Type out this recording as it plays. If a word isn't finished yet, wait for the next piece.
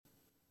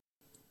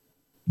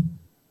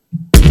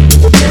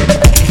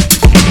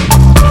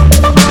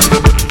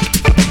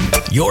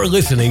You're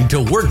listening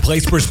to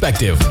Workplace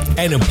Perspective,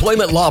 an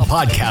employment law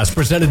podcast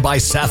presented by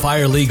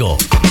Sapphire Legal.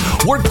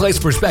 Workplace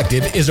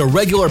Perspective is a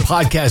regular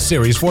podcast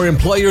series for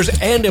employers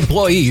and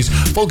employees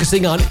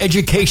focusing on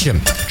education,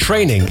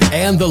 training,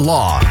 and the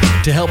law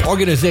to help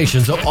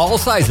organizations of all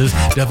sizes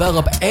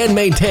develop and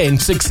maintain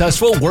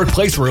successful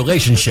workplace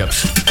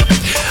relationships.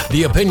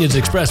 The opinions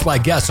expressed by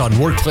guests on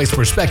Workplace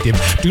Perspective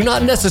do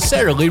not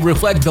necessarily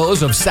reflect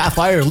those of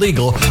Sapphire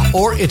Legal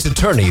or its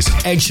attorneys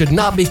and should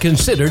not be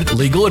considered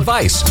legal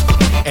advice.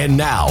 And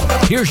now,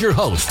 here's your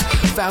host,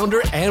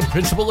 founder and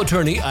principal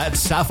attorney at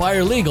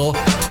Sapphire Legal,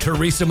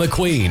 Teresa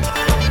McQueen.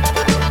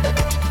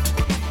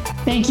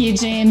 Thank you,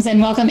 James,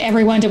 and welcome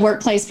everyone to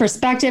Workplace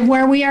Perspective,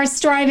 where we are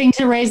striving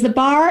to raise the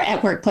bar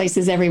at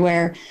workplaces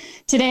everywhere.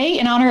 Today,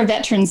 in honor of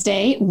Veterans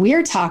Day,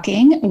 we're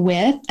talking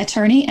with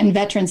attorney and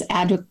veterans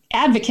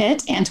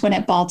advocate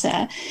Antoinette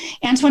Balta.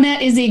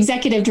 Antoinette is the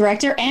executive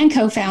director and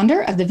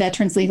co-founder of the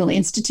Veterans Legal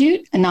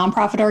Institute, a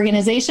nonprofit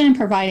organization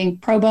providing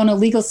pro bono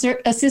legal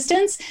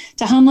assistance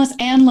to homeless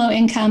and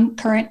low-income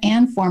current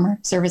and former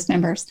service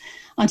members.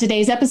 On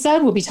today's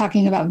episode, we'll be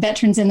talking about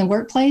veterans in the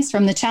workplace,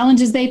 from the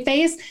challenges they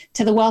face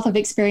to the wealth of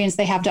experience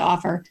they have to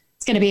offer.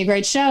 It's going to be a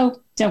great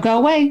show. Don't go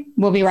away.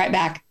 We'll be right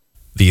back.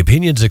 The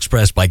opinions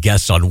expressed by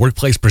guests on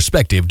Workplace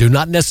Perspective do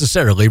not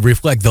necessarily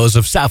reflect those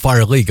of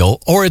Sapphire Legal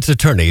or its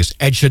attorneys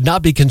and should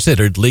not be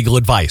considered legal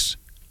advice.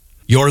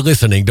 You're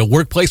listening to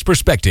Workplace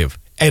Perspective,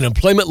 an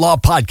employment law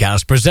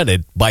podcast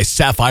presented by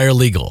Sapphire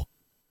Legal.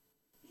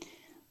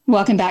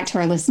 Welcome back to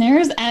our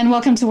listeners, and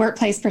welcome to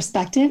Workplace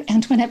Perspective,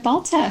 Antoinette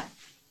Balta.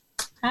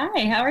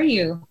 Hi, how are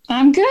you?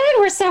 I'm good.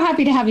 We're so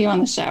happy to have you on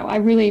the show. I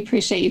really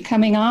appreciate you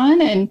coming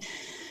on, and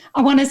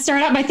I want to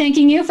start out by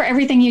thanking you for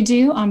everything you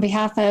do on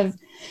behalf of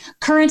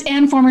current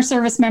and former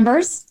service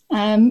members.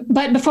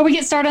 But before we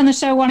get started on the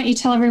show, why don't you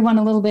tell everyone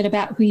a little bit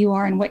about who you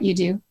are and what you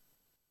do?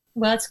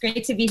 Well, it's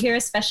great to be here,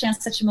 especially on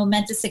such a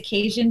momentous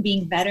occasion,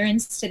 being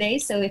Veterans today.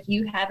 So if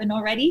you haven't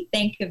already,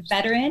 thank a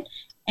veteran.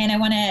 And I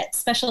want a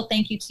special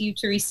thank you to you,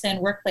 Teresa, and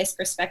Workplace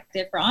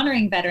Perspective for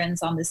honoring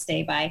veterans on this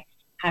day by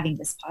having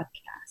this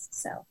podcast.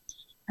 So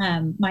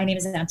my name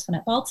is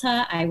Antoinette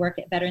Balta. I work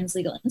at Veterans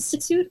Legal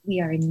Institute. We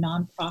are a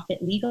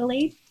nonprofit legal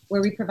aid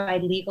where we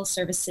provide legal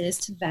services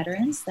to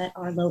veterans that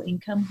are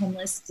low-income,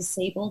 homeless,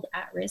 disabled,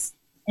 at-risk,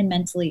 and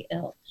mentally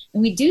ill.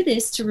 And we do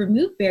this to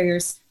remove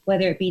barriers,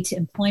 whether it be to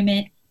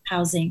employment,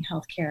 housing,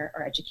 healthcare,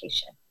 or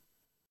education.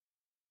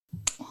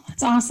 Well,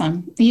 that's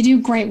awesome. You do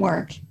great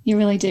work. You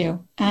really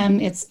do.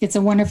 It's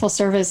a wonderful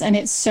service, and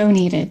it's so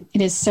needed.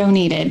 It is so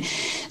needed.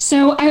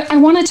 So I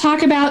want to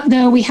talk about,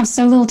 though we have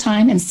so little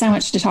time and so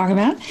much to talk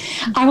about,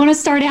 I want to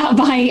start out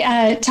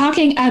by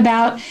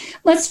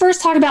let's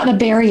first talk about the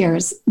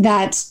barriers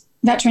that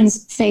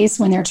veterans face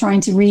when they're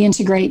trying to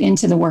reintegrate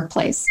into the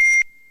workplace.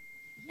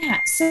 Yeah,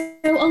 so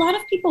a lot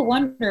of people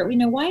wonder,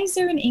 why is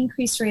there an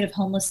increased rate of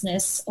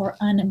homelessness or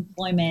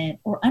unemployment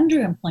or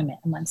underemployment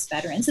amongst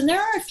veterans? And there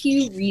are a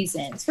few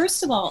reasons.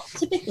 First of all,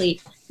 typically,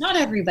 not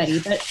everybody,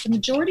 but the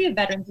majority of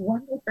veterans,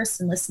 when they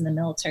first enlist in the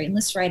military,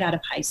 enlist right out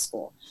of high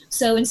school.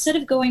 So instead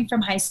of going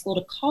from high school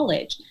to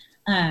college,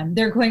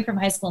 they're going from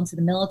high school into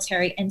the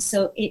military. And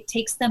so it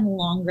takes them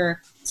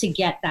longer to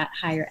get that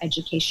higher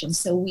education.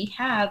 So we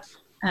have,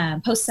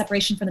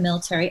 post-separation from the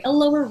military, a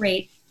lower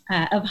rate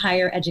of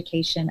higher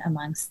education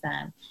amongst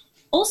them.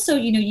 Also,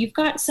 you've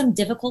got some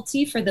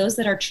difficulty for those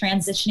that are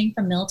transitioning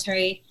from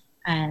military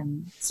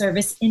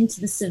service into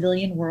the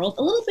civilian world,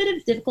 a little bit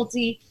of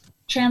difficulty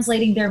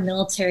translating their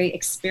military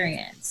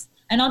experience.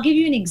 And I'll give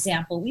you an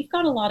example. We've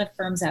got a lot of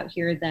firms out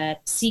here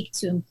that seek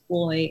to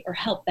employ or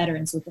help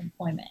veterans with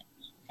employment.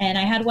 And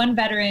I had one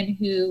veteran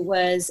who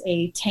was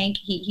a tank.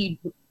 He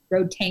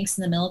rode tanks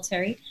in the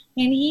military,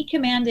 and he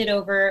commanded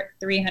over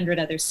 300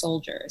 other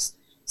soldiers.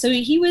 So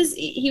he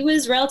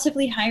was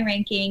relatively high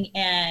ranking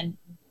and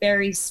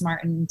very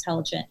smart and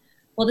intelligent.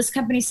 Well, this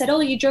company said,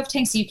 you drove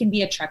tanks, so you can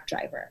be a truck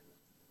driver.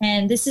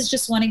 And this is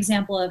just one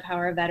example of how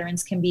our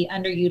veterans can be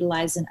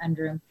underutilized and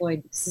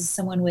underemployed. This is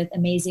someone with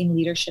amazing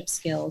leadership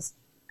skills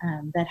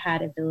that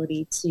had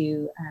ability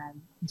to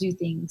do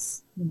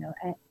things,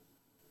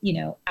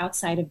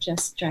 outside of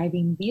just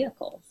driving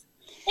vehicles.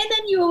 And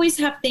then you always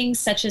have things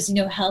such as,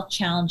 health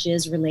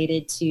challenges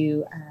related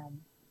to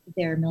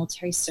their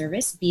military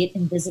service, be it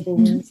invisible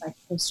wounds like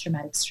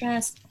post-traumatic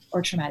stress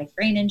or traumatic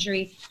brain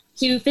injury,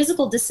 to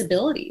physical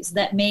disabilities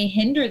that may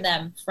hinder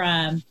them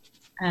from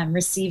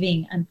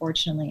receiving,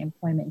 unfortunately,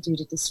 employment due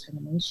to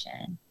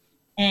discrimination.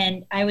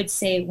 And I would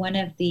say one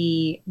of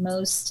the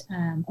most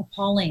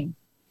appalling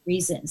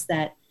reasons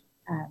that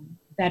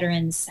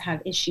veterans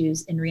have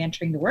issues in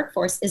reentering the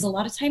workforce is a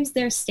lot of times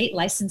their state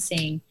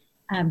licensing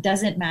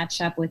doesn't match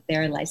up with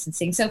their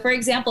licensing. So for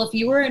example, if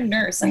you were a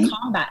nurse, a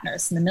combat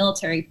nurse in the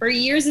military for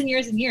years and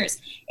years and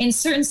years, in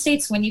certain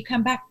states, when you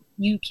come back,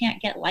 you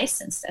can't get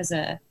licensed as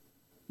a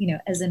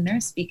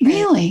nurse. Because,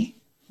 really?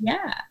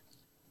 Yeah.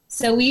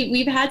 So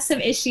we've had some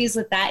issues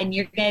with that, and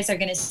you guys are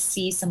going to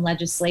see some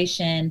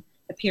legislation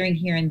appearing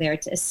here and there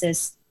to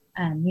assist,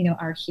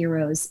 our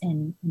heroes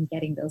in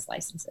getting those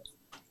licenses.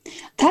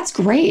 That's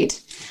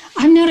great.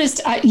 I've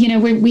noticed,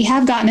 we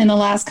have gotten in the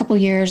last couple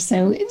of years.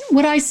 So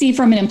what I see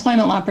from an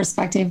employment law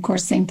perspective, of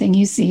course, same thing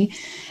you see,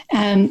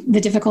 the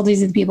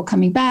difficulties of the people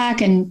coming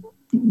back and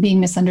being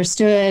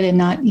misunderstood and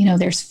not,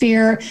 there's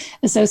fear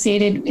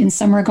associated in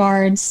some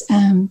regards.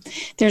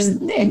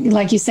 There's,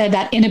 like you said,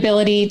 that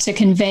inability to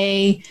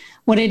convey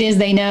what it is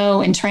they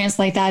know and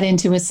translate that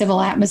into a civil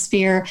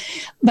atmosphere.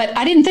 But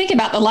I didn't think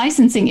about the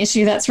licensing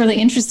issue. That's really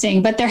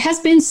interesting. But there has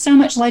been so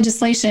much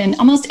legislation.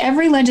 Almost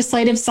every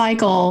legislative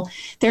cycle,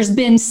 there's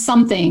been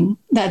something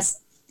that's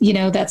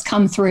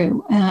come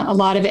through. A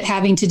lot of it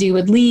having to do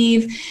with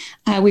leave.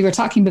 We were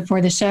talking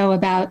before the show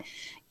about,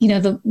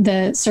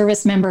 the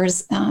service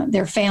members,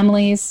 their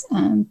families,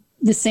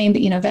 the same,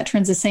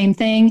 veterans, the same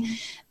thing.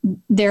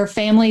 Their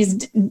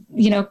families,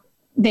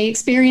 they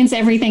experience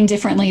everything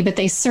differently, but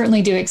they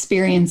certainly do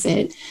experience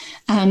it.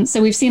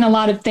 So we've seen a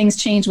lot of things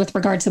change with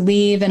regard to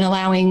leave and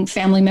allowing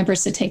family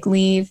members to take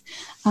leave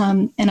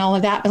and all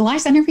of that. But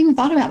I never even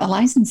thought about the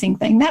licensing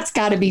thing. That's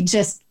got to be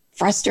just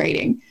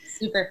frustrating.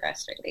 Super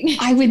frustrating.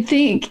 I would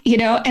think,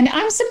 and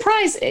I'm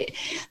surprised.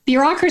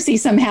 Bureaucracy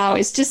somehow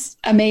is just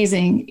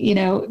amazing,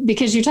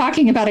 because you're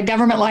talking about a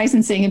government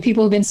licensing and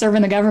people who've been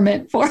serving the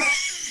government for,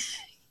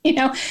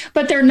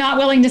 but they're not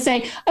willing to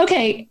say,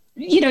 okay,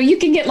 you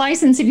can get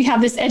licensed if you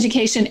have this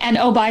education. And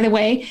oh, by the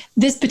way,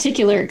 this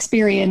particular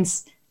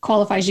experience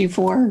qualifies you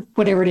for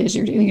whatever it is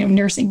you're doing,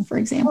 nursing, for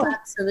example. Oh,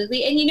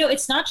 absolutely. And,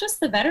 it's not just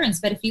the veterans,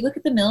 but if you look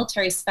at the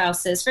military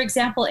spouses, for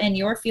example, in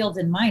your field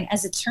and mine,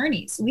 as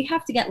attorneys, we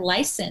have to get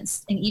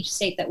licensed in each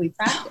state that we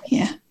practice. Oh,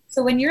 yeah.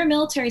 So when you're a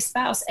military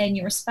spouse and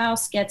your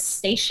spouse gets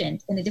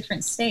stationed in a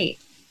different state,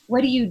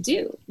 what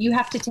do? You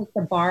have to take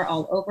the bar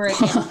all over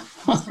again.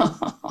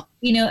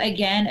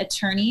 Again,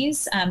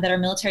 attorneys that are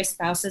military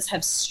spouses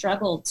have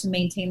struggled to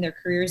maintain their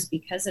careers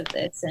because of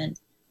this. And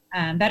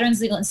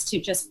Veterans Legal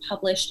Institute just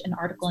published an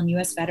article in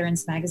U.S.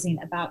 Veterans Magazine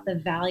about the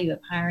value of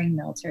hiring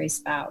military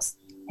spouse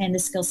and the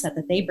skill set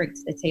that they bring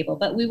to the table.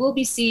 But we will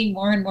be seeing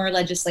more and more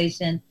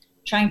legislation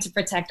trying to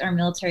protect our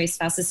military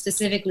spouses,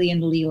 specifically in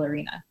the legal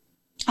arena.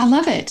 I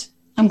love it.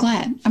 I'm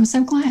glad. I'm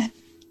so glad.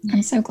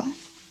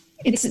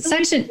 It's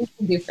such a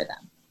do for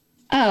them.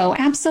 Oh,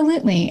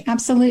 absolutely.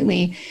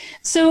 Absolutely.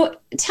 So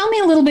tell me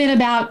a little bit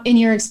about, in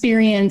your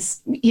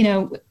experience,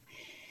 you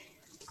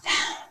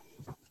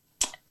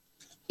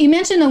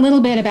mentioned a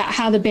little bit about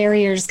how the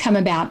barriers come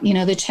about,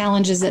 the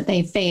challenges that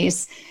they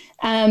face.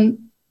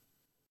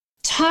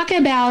 Talk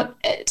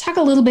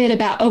a little bit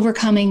about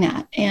overcoming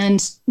that,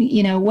 and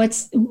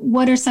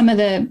what are some of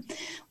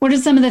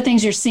the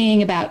things you're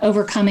seeing about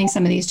overcoming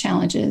some of these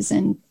challenges,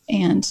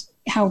 and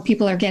how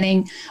people are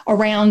getting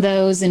around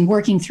those and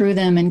working through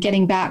them and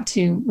getting back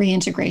to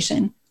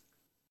reintegration?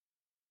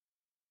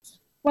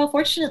 Well,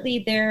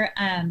 fortunately,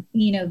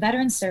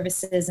 veteran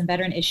services and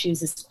veteran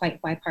issues is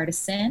quite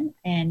bipartisan,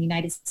 and the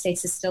United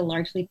States is still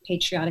largely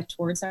patriotic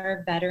towards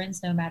our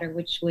veterans, no matter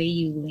which way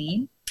you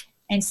lean.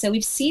 And so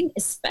we've seen,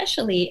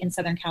 especially in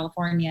Southern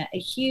California, a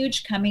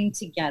huge coming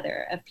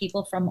together of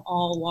people from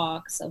all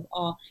walks of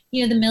all,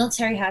 the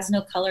military has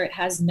no color, it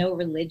has no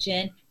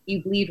religion.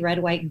 You bleed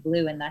red, white, and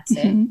blue, and that's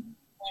it. And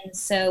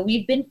so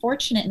we've been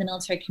fortunate in the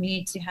military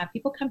community to have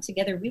people come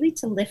together really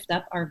to lift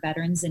up our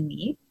veterans in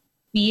need,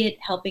 be it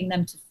helping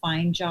them to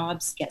find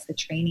jobs, get the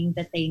training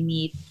that they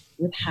need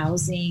with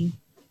housing,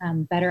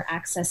 better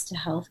access to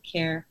health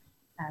care,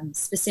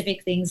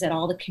 specific things at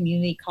all the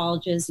community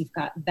colleges. You've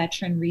got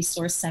veteran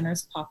resource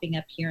centers popping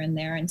up here and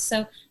there. And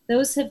so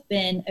those have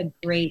been a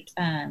great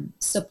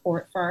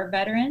support for our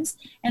veterans.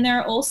 And there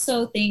are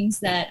also things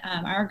that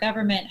our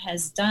government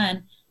has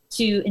done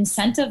to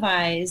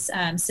incentivize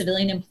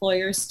civilian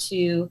employers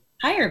to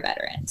hire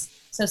veterans.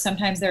 So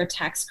sometimes there are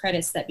tax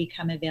credits that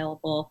become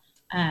available.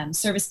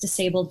 Service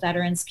disabled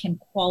veterans can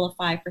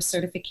qualify for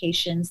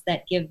certifications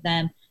that give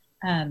them,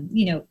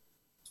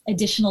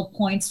 additional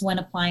points when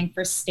applying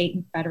for state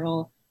and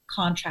federal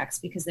contracts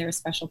because they're a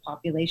special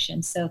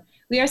population. So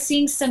we are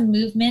seeing some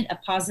movement, a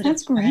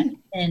positive trend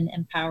in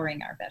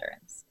empowering our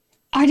veterans.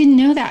 I didn't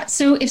know that.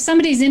 So if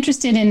somebody's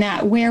interested in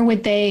that, where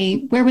would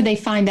they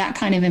find that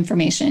kind of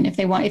information? If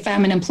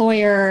I'm an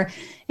employer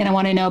and I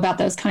want to know about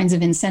those kinds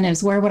of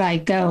incentives, where would I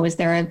go? Is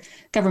there a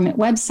government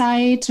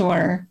website,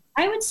 or?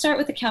 I would start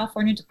with the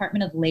California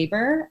Department of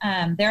Labor.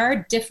 There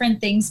are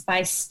different things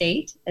by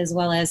state as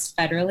well as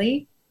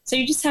federally. So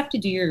you just have to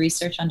do your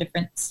research on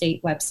different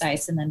state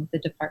websites and then the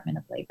Department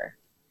of Labor.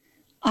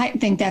 I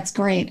think that's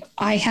great.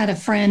 I had a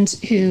friend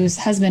whose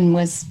husband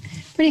was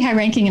pretty high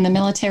ranking in the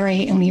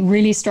military, and he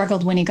really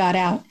struggled when he got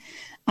out.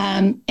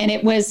 And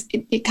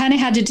it kind of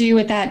had to do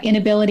with that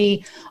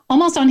inability,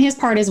 almost on his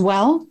part as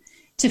well,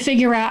 to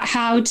figure out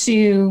how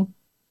to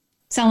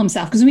sell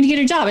himself. Because when you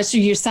get a job, it's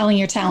you're selling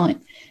your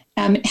talent.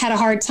 Had a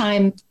hard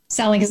time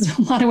selling because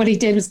a lot of what he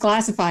did was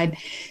classified.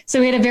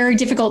 So he had a very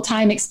difficult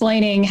time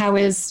explaining how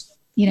his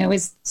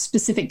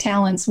specific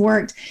talents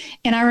worked.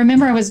 And I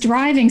remember I was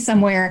driving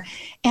somewhere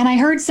and I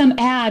heard some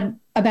ad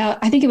about,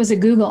 I think it was a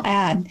Google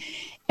ad.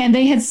 And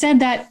they had said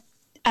that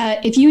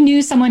if you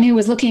knew someone who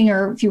was looking,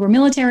 or if you were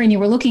military and you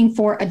were looking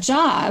for a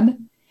job,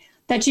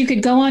 that you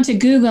could go onto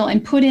Google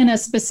and put in a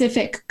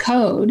specific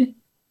code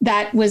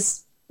that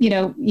was,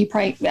 you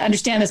probably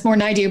understand this more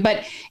than I do,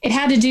 but it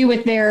had to do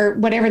with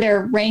whatever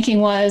their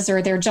ranking was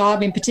or their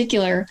job in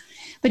particular.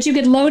 But you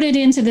could load it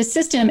into the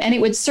system and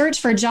it would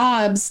search for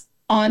jobs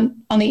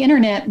on the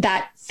internet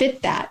that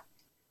fit that.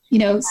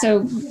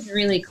 So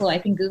really cool. I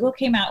think Google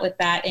came out with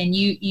that, and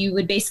you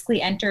would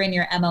basically enter in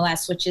your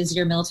MOS, which is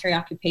your military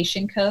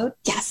occupation code.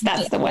 Yes,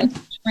 that's the one.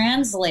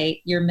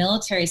 Translate your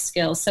military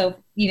skills. So,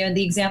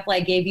 the example I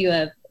gave you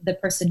of the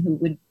person who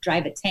would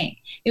drive a tank,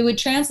 it would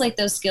translate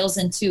those skills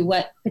into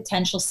what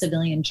potential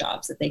civilian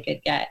jobs that they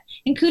could get.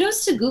 And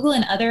kudos to Google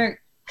and other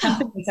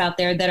companies out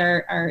there that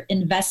are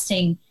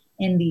investing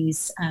in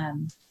these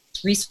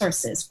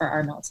resources for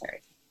our military.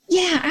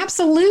 Yeah,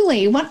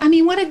 absolutely. What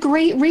a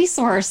great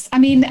resource.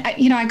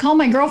 I called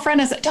my girlfriend.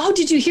 I said, "Oh,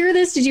 did you hear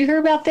this? Did you hear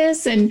about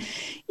this?" And,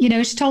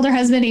 she told her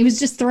husband. He was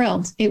just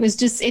thrilled.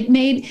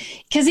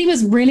 Because he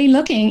was really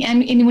looking.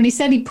 And when he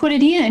said he put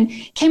it in,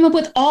 came up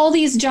with all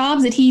these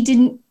jobs that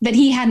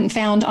he hadn't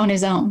found on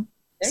his own.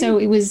 So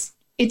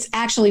it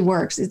actually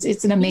works.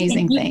 It's an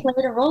amazing thing. You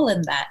played a role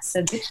in that.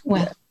 So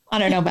well, I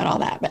don't know about all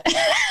that, but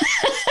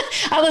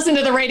I listen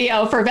to the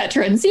radio for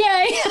veterans.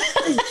 Yay.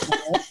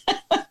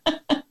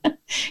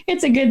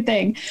 It's a good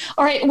thing.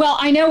 All right. Well,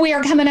 I know we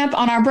are coming up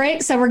on our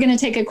break, so we're going to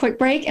take a quick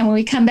break. And when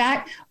we come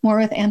back, more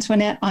with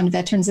Antoinette on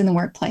veterans in the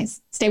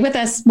workplace. Stay with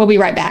us. We'll be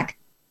right back.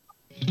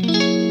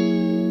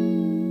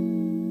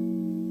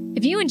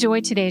 If you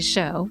enjoyed today's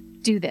show,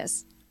 do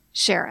this.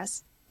 Share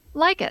us.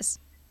 Like us.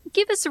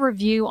 Give us a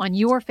review on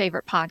your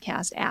favorite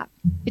podcast app.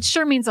 It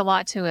sure means a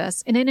lot to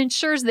us, and it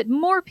ensures that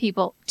more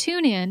people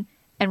tune in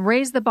and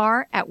raise the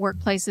bar at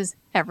workplaces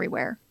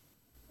everywhere.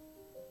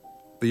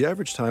 The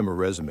average time a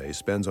resume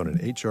spends on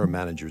an HR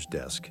manager's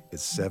desk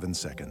is 7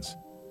 seconds,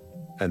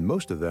 and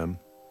most of them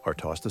are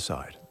tossed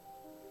aside.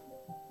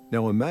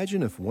 Now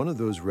imagine if one of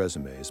those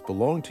resumes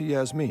belonged to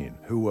Yasmin,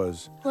 who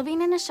was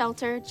living in a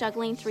shelter,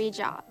 juggling 3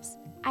 jobs.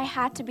 I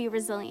had to be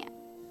resilient.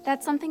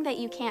 That's something that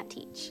you can't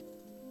teach.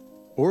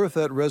 Or if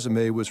that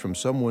resume was from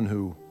someone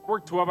who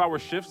worked 12-hour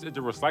shifts at the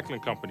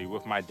recycling company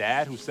with my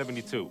dad, who's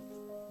 72.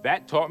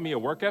 That taught me a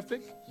work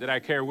ethic that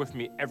I carry with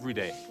me every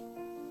day.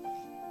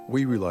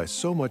 We rely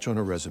so much on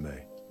a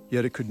resume,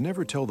 yet it could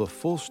never tell the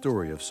full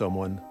story of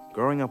someone.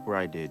 Growing up where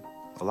I did,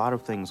 a lot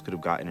of things could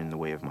have gotten in the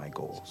way of my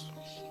goals,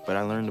 but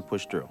I learned to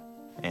push through,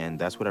 and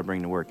that's what I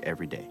bring to work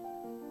every day.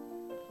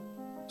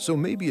 So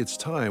maybe it's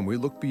time we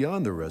look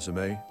beyond the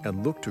resume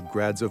and look to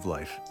Grads of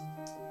Life.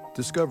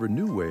 Discover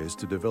new ways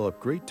to develop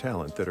great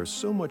talent that are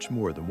so much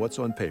more than what's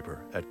on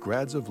paper at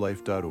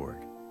gradsoflife.org.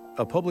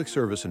 A public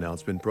service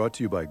announcement brought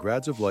to you by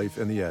Grads of Life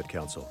and the Ad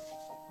Council.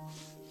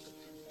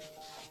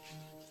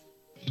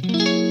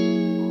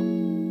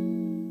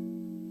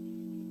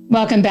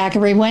 Welcome back,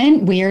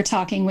 everyone. We are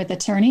talking with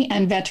attorney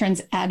and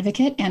veterans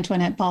advocate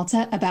Antoinette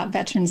Balta about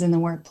veterans in the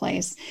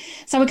workplace.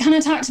 So we kind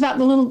of talked about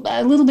a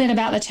little bit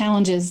about the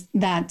challenges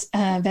that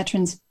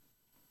veterans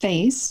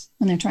face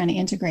when they're trying to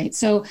integrate.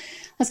 So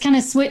let's kind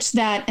of switch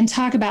that and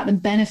talk about the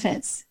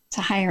benefits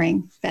to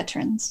hiring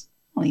veterans,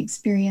 all the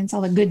experience,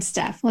 all the good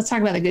stuff. Let's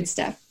talk about the good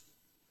stuff.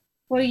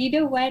 Well, you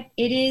know what?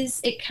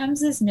 It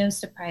comes as no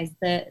surprise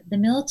that the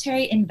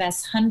military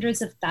invests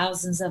hundreds of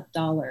thousands of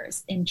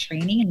dollars in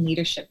training and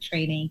leadership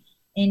training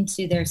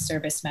into their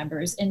service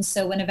members. And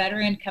so when a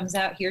veteran comes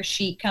out, he or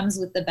she comes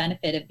with the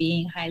benefit of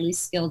being highly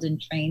skilled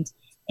and trained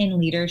in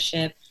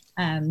leadership.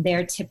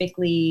 They're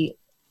typically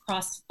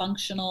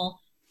cross-functional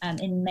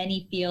in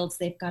many fields.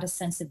 They've got a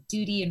sense of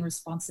duty and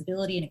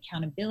responsibility and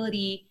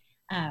accountability.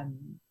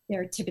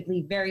 They're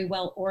typically very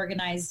well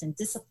organized and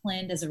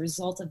disciplined as a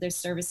result of their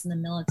service in the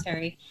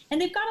military.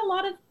 And they've got a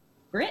lot of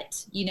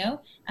grit,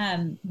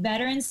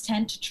 Veterans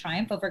tend to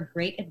triumph over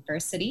great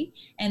adversity.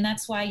 And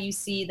that's why you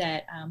see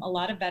that a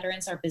lot of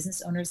veterans are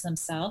business owners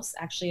themselves,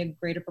 actually a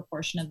greater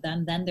proportion of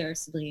them than their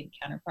civilian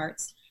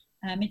counterparts.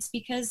 It's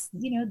because,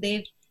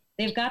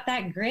 they've got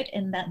that grit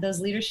and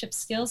those leadership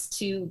skills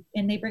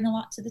and they bring a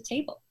lot to the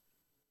table.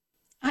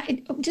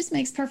 It just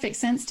makes perfect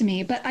sense to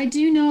me. But I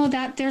do know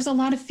that there's a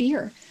lot of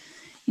fear.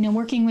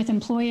 Working with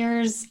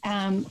employers,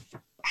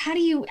 how do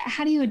you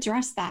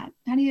address that?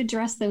 How do you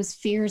address those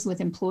fears with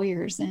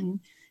employers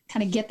and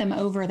kind of get them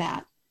over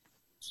that?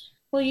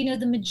 Well,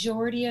 the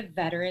majority of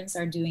veterans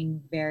are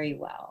doing very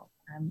well.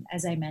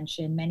 As I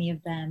mentioned, many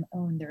of them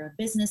own their own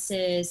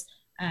businesses.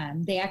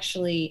 They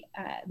actually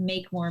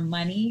make more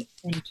money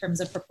in terms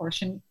of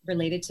proportion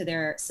related to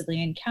their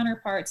civilian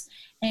counterparts.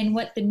 And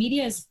what the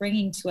media is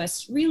bringing to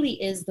us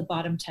really is the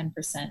bottom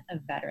 10%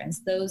 of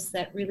veterans, those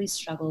that really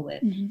struggle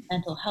with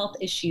mental health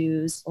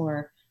issues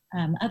or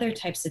other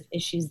types of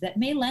issues that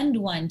may lend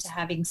one to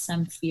having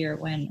some fear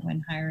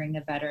when hiring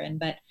a veteran.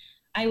 But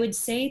I would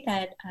say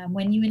that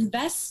when you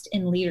invest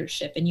in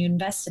leadership and you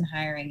invest in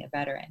hiring a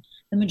veteran,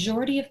 the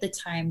majority of the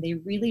time, they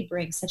really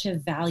bring such a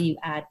value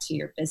add to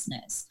your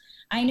business.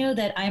 I know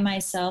that I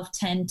myself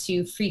tend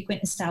to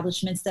frequent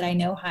establishments that I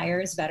know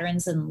hires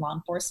veterans in law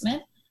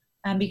enforcement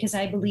because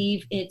I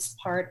believe it's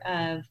part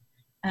of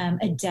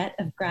a debt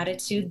of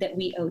gratitude that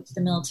we owe to the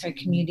military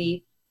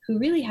community who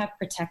really have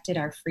protected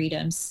our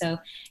freedoms. So,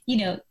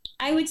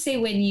 I would say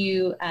when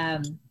you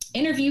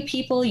interview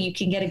people, you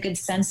can get a good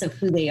sense of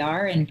who they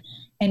are. And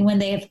when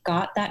they have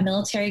got that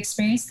military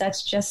experience,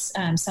 that's just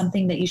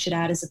something that you should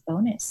add as a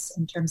bonus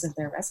in terms of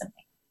their resume.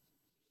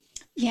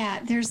 Yeah,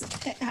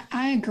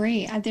 I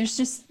agree. There's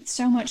just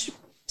so much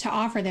to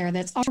offer there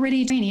that's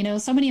already training.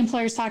 So many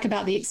employers talk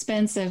about the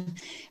expense of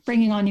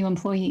bringing on new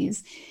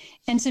employees.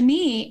 And to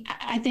me,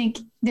 I think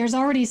there's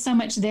already so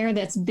much there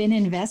that's been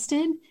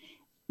invested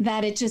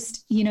that it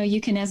just,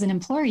 you can, as an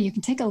employer, you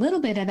can take a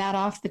little bit of that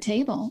off the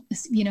table.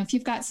 If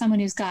you've got someone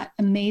who's got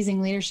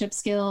amazing leadership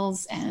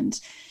skills and,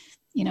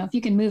 if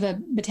you can move a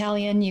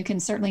battalion, you can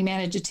certainly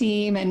manage a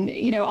team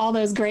and, all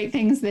those great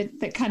things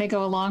that kind of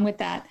go along with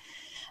that.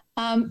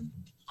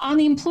 On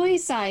the employee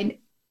side,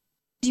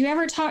 do you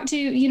ever talk to,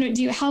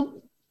 do you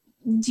help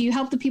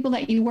the people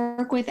that you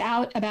work with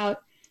out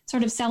about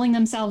sort of selling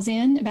themselves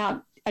in,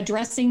 about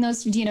addressing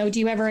those, do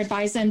you ever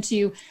advise them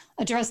to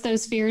address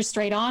those fears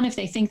straight on if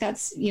they think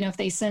that's, if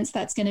they sense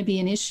that's going to be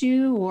an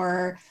issue,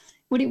 or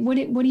what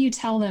do you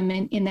tell them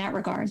in that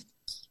regard?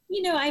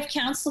 I've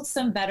counseled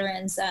some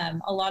veterans.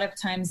 A lot of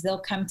times they'll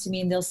come to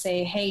me and they'll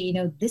say, hey,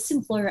 this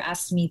employer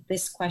asked me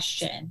this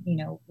question,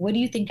 what do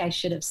you think I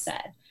should have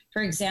said?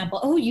 For example,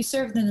 oh, you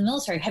served in the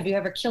military. Have you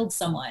ever killed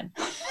someone?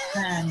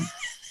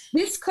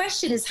 This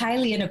question is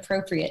highly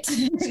inappropriate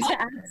to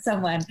ask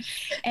someone.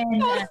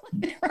 And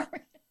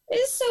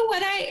so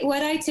what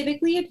I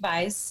typically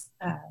advise,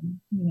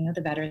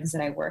 the veterans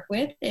that I work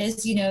with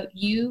is,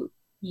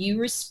 you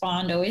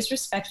respond always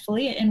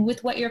respectfully and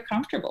with what you're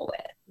comfortable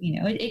with.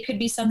 It could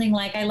be something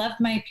like, I loved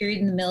my period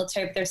in the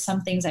military, but there's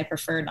some things I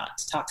prefer not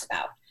to talk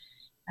about.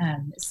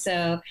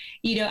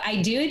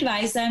 I do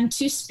advise them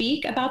to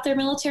speak about their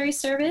military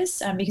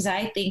service because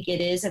I think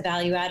it is a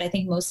value add. I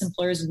think most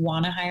employers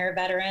want to hire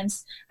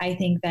veterans. I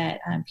think that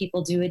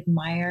people do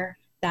admire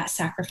that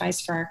sacrifice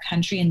for our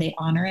country, and they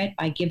honor it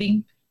by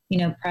giving,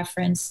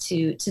 preference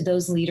to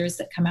those leaders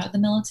that come out of the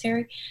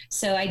military.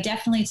 So I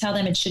definitely tell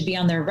them it should be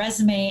on their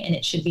resume and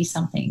it should be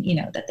something,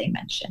 that they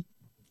mention.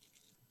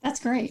 That's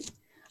great.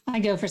 I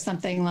go for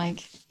something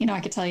like, I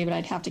could tell you, but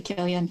I'd have to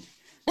kill you. And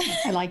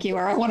I like you,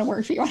 or I want to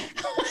work for you.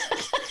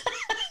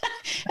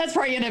 That's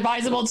probably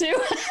inadvisable too.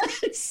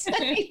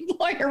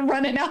 Employer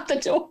running out the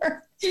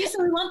door.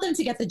 So we want them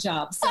to get the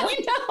job. So. I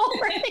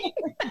know,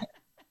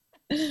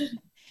 right?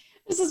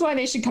 This is why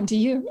they should come to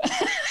you.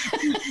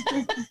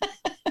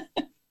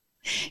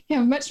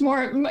 Much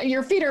more.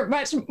 Your feet are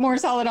much more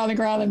solid on the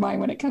ground than mine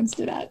when it comes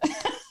to that.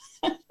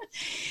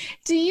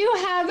 Do you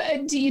have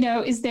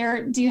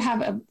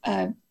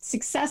a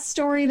success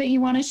story that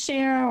you want to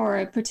share, or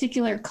a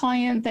particular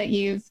client that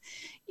you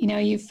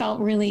felt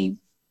really,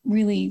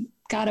 really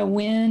got a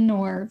win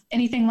or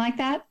anything like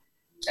that?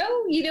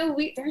 Oh,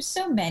 there's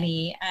so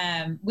many.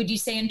 Would you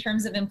say in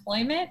terms of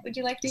employment? Would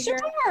you like to hear?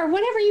 Sure,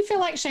 whatever you feel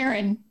like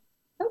sharing.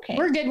 Okay.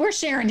 We're good. We're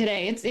sharing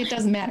today. It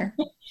doesn't matter.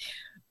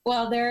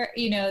 Well, there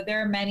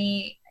are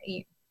many.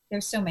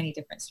 There's so many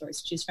different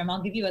stories to choose from.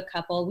 I'll give you a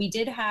couple. We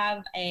did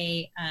have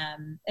a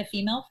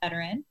female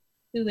veteran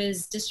who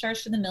was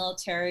discharged from the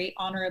military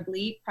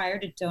honorably prior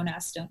to Don't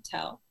Ask, Don't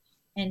Tell.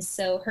 And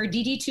so her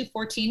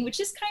DD-214, which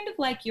is kind of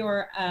like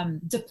your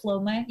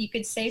diploma, you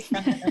could say,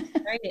 from the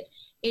military,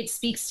 it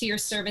speaks to your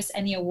service,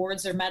 any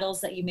awards or medals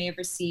that you may have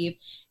received.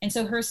 And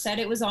so hers said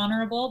it was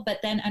honorable, but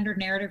then under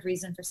narrative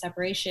reason for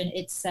separation,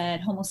 it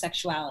said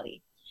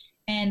homosexuality.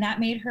 And that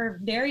made her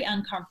very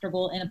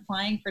uncomfortable in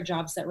applying for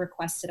jobs that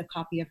requested a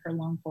copy of her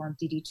long form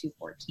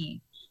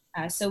DD-214.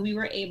 So we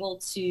were able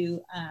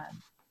to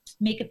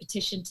make a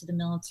petition to the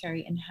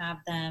military and have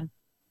them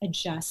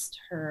adjust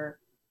her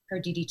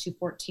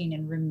DD-214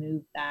 and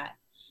remove that.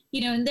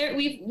 And there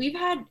we've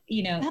had,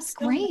 That's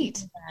so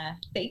great.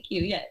 Thank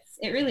you. Yes,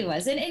 it really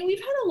was. And we've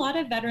had a lot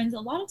of veterans, a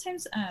lot of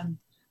times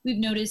we've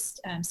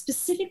noticed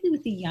specifically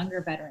with the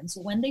younger veterans,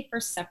 when they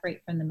first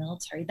separate from the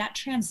military, that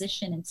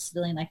transition into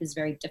civilian life is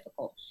very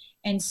difficult.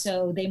 And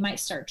so they might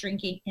start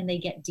drinking and they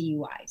get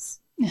DUIs.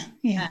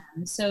 Yeah.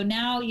 So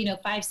now,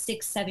 5,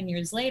 6, 7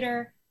 years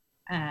later,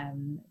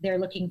 they're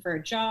looking for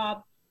a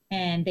job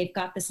and they've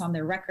got this on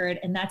their record,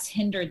 and that's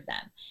hindered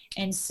them.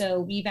 And so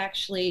we've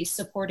actually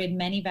supported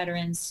many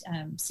veterans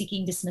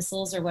seeking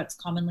dismissals, or what's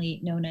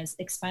commonly known as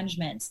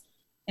expungements,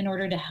 in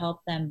order to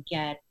help them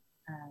get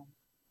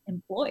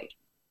employed.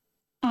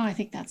 Oh, I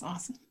think that's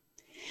awesome.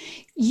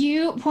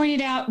 You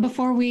pointed out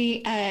before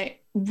we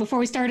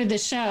started the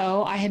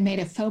show, I had made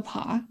a faux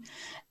pas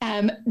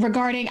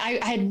regarding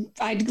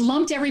I'd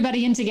lumped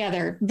everybody in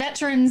together: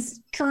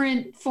 veterans,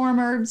 current,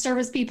 former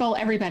service people,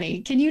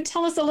 everybody. Can you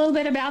tell us a little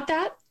bit about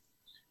that?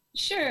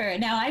 Sure.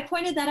 Now, I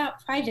pointed that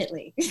out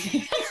privately.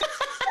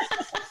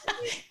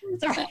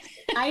 Sorry.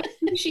 I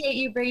appreciate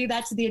you bringing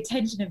that to the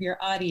attention of your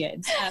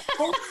audience,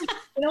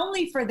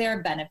 only for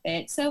their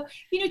benefit. So,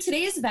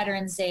 today is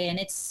Veterans Day, and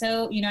it's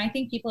so, I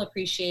think people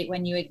appreciate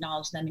when you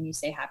acknowledge them and you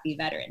say Happy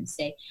Veterans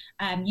Day.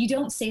 You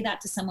don't say that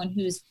to someone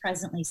who's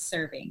presently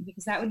serving,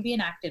 because that would be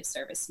an active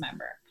service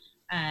member.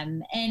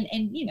 And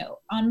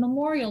on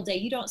Memorial Day,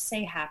 you don't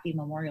say Happy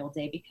Memorial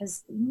Day,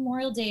 because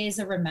Memorial Day is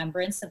a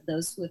remembrance of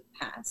those who have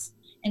passed.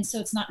 And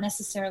so it's not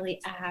necessarily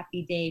a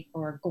happy day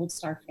for Gold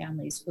Star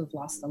families who have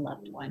lost a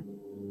loved one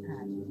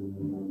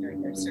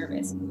during their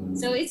service.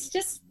 So it's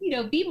just,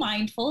 be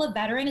mindful. A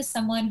veteran is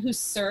someone who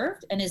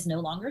served and is no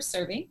longer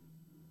serving.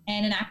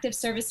 And an active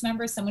service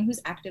member is someone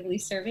who's actively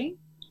serving.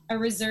 A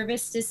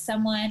reservist is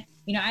someone,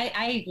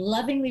 I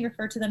lovingly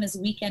refer to them as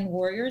weekend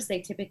warriors.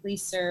 They typically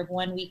serve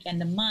one weekend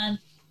a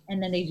month,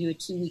 and then they do a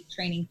 2-week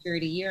training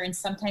period a year. And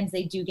sometimes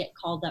they do get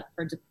called up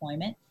for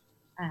deployment.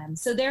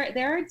 So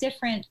there are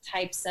different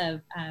types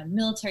of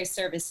military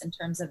service in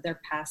terms of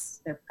their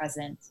past, their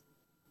present,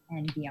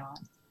 and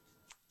beyond.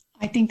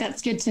 I think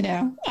that's good to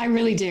know. I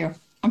really do.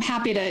 I'm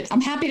happy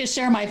to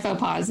share my faux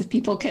pas if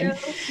people can.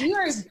 You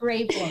are a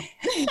brave one.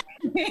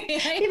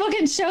 People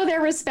can show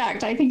their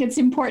respect. I think it's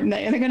important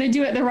that they're going to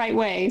do it the right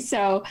way.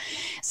 So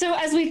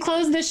as we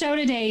close the show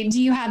today, do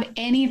you have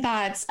any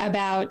thoughts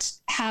about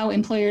how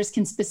employers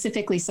can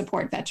specifically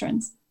support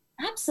veterans?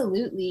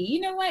 Absolutely. You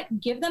know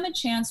what? Give them a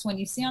chance. When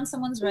you see on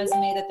someone's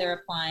resume that they're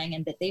applying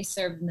and that they've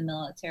served in the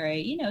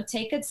military,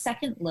 take a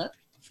second look.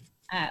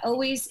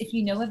 Always, if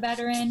you know a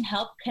veteran,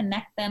 help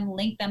connect them,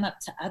 link them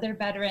up to other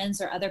veterans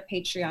or other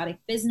patriotic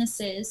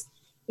businesses.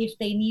 If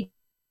they need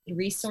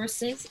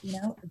resources,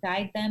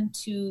 guide them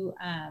to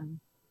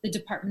the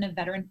Department of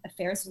Veteran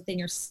Affairs within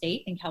your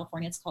state. In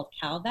California, it's called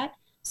CalVet,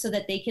 so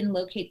that they can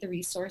locate the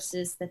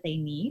resources that they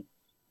need.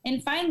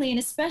 And finally, and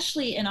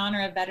especially in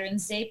honor of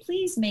Veterans Day,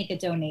 please make a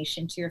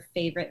donation to your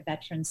favorite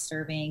veteran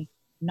serving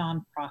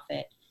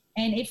nonprofit.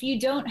 And if you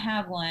don't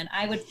have one,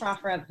 I would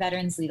proffer up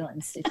Veterans Legal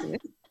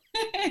Institute.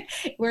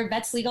 We're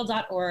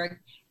vetslegal.org,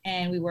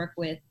 and we work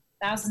with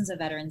thousands of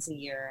veterans a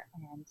year.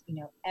 And,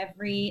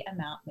 every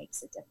amount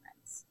makes a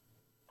difference.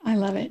 I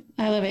love it.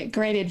 I love it.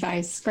 Great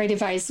advice. Great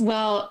advice.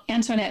 Well,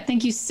 Antoinette,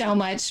 thank you so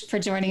much for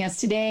joining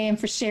us today and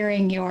for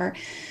sharing your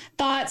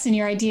thoughts and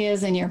your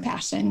ideas and your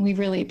passion. We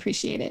really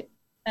appreciate it.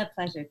 A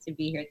pleasure to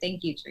be here.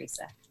 Thank you,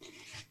 Teresa.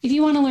 If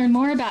you want to learn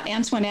more about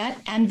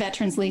Antoinette and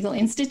Veterans Legal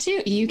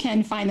Institute, you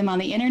can find them on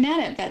the internet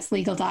at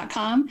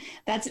vetslegal.com.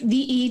 That's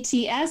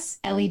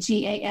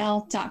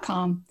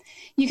VETSLEGAL.com.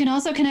 You can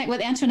also connect with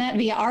Antoinette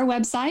via our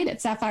website at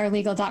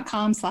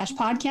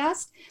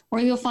sapphirelegal.com/podcast,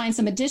 where you'll find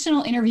some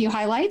additional interview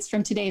highlights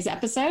from today's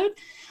episode,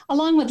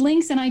 along with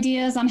links and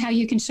ideas on how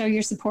you can show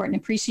your support and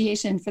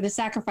appreciation for the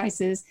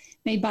sacrifices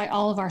made by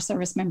all of our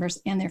service members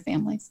and their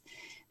families.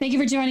 Thank you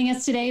for joining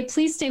us today.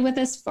 Please stay with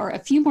us for a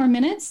few more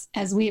minutes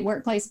as we at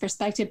Workplace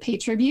Perspective pay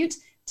tribute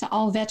to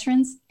all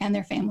veterans and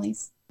their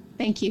families.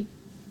 Thank you.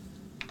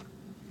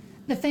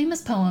 The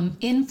famous poem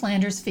In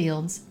Flanders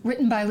Fields,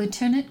 written by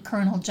Lieutenant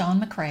Colonel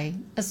John McCrae,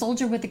 a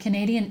soldier with the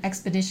Canadian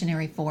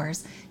Expeditionary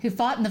Force who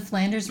fought in the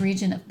Flanders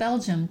region of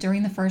Belgium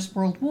during the First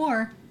World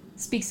War,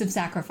 speaks of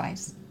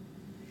sacrifice.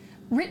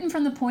 Written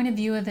from the point of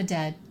view of the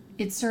dead,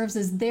 it serves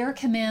as their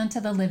command to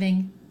the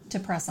living to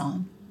press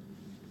on.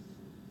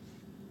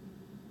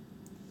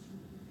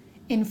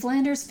 In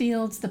Flanders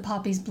fields the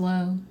poppies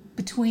blow,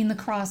 between the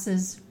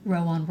crosses,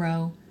 row on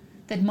row,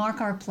 that mark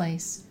our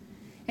place,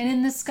 and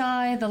in the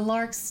sky the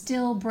larks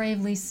still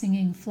bravely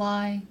singing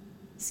fly,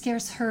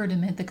 scarce heard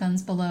amid the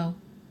guns below.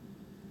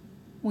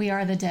 We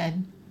are the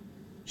dead.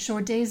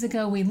 Short days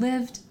ago we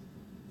lived,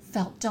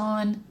 felt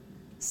dawn,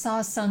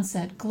 saw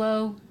sunset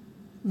glow,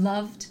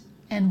 loved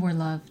and were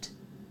loved,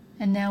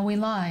 and now we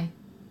lie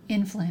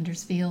in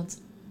Flanders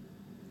fields.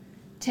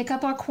 Take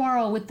up our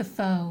quarrel with the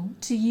foe.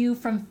 To you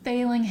from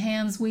failing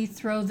hands we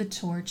throw the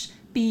torch.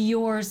 Be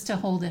yours to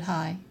hold it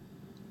high.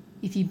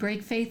 If you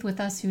break faith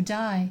with us who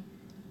die,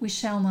 we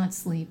shall not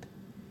sleep,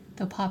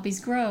 though poppies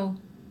grow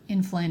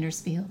in Flanders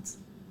fields.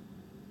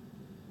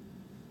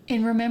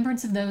 In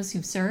remembrance of those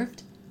who've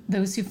served,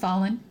 those who've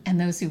fallen, and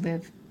those who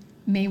live,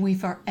 may we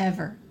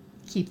forever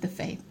keep the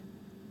faith.